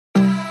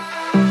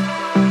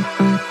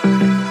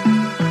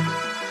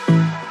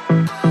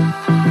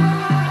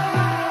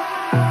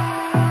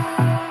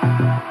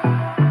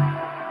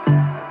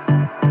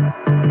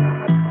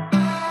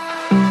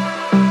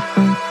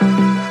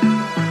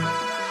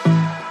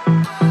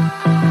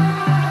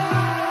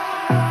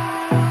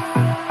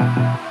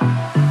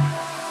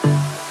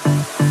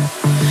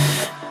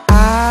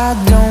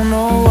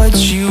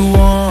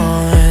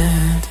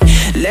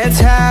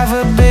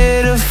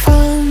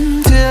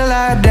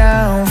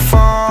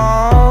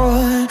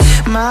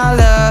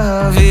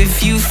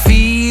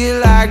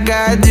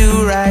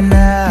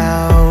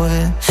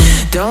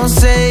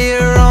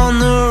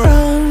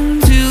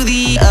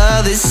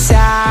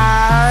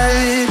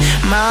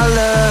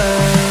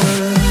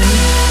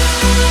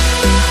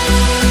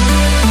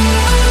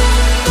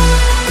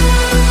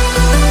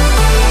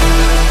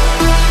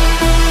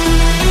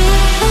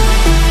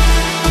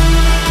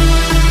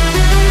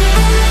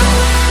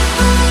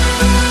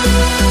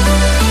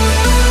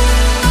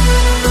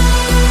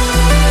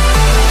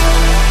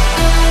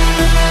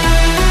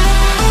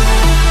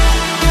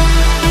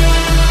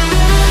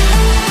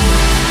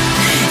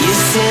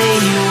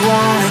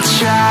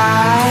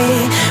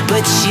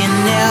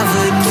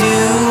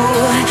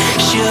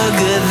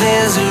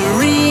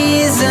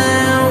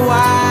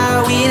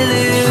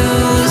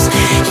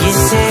You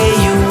say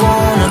you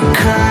wanna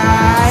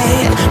cry,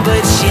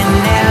 but you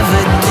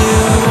never do.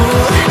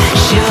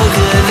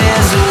 Sugar,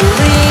 there's a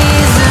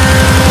reason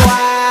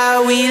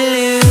why we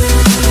lose.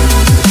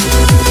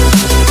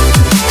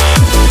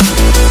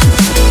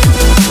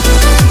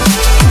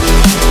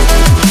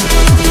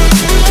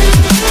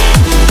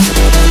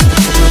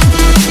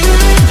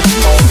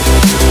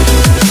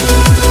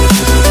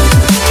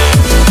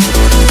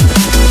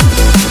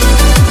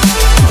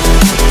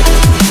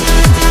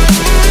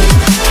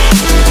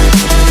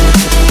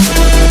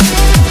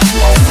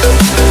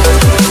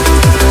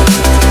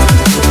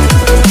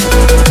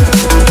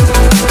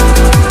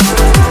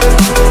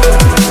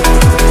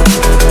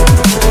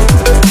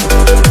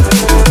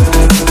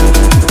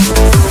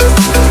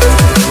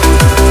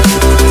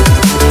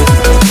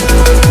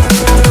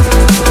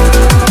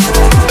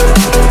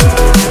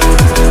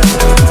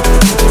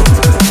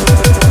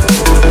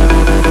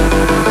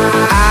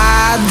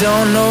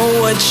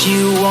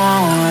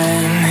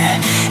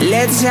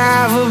 Let's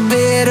have a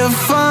bit of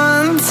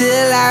fun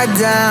till I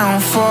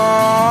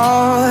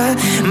downfall.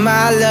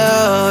 My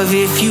love,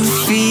 if you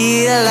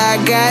feel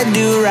like I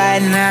do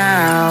right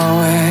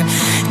now,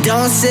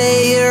 don't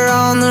say you're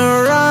on the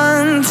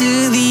run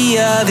to the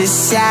other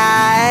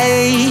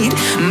side.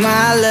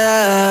 My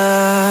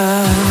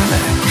love,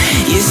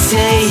 you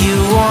say you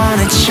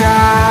wanna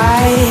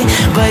try,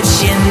 but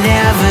you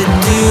never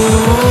do.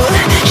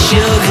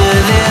 Sugar,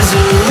 there's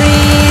a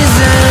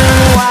reason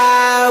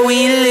why we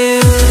lose.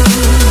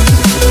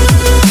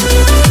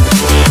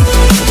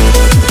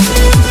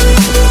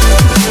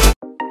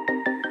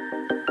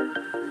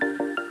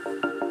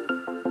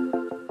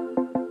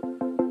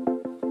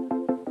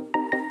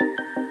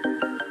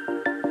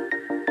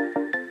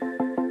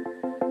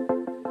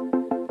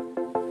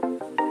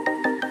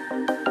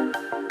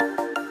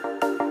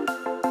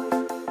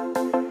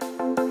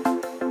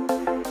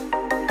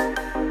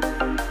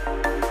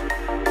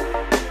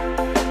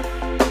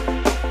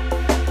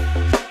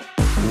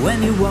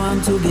 When you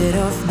want to get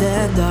off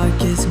the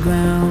darkest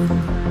ground,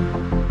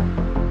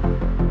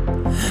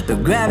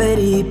 but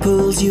gravity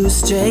pulls you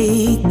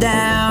straight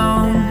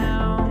down.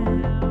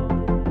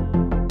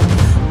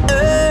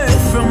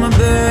 Earth from a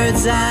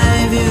bird's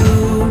eye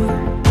view.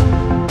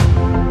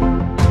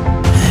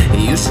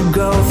 You should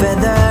grow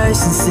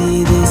feathers and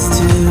see this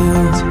too.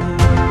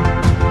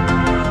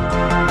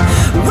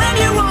 When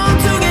you want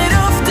to get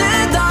off the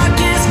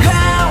darkest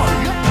ground,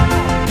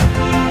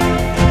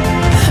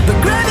 but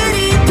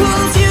gravity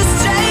pulls you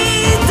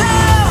straight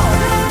down.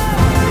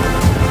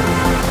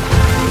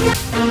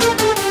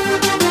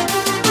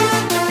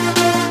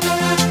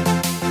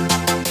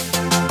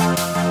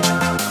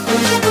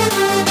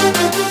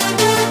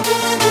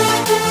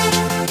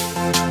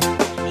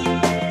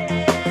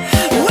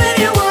 When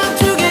you want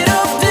to get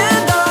off the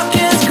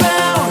darkest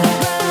ground,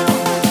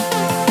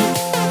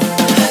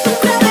 but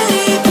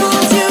gravity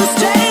pulls you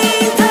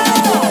straight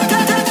down.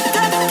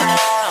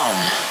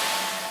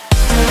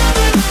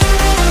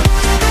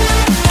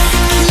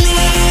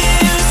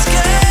 Clear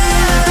sky.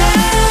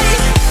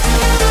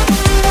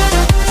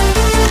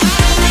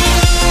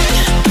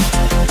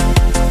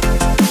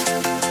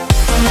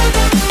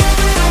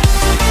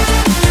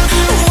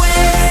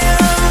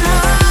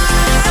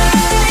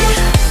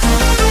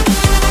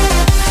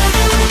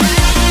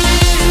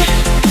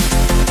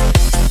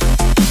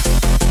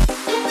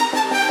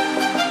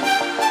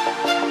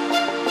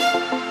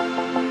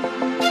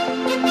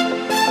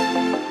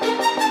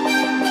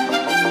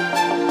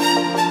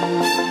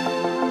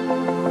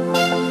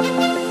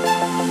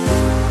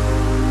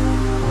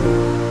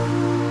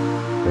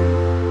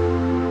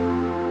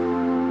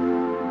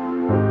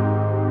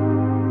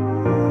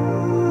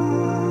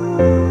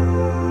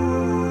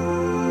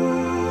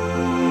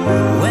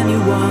 When you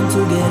want to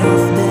get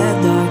off that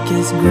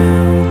darkest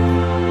ground,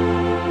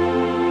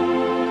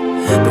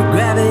 but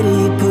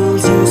gravity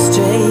pulls you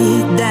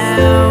straight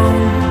down.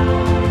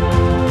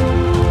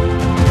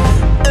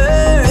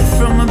 Earth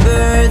from a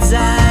bird's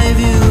eye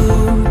view.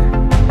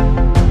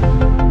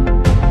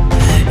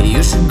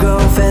 You should grow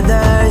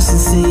feathers and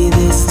see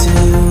this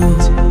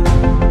too.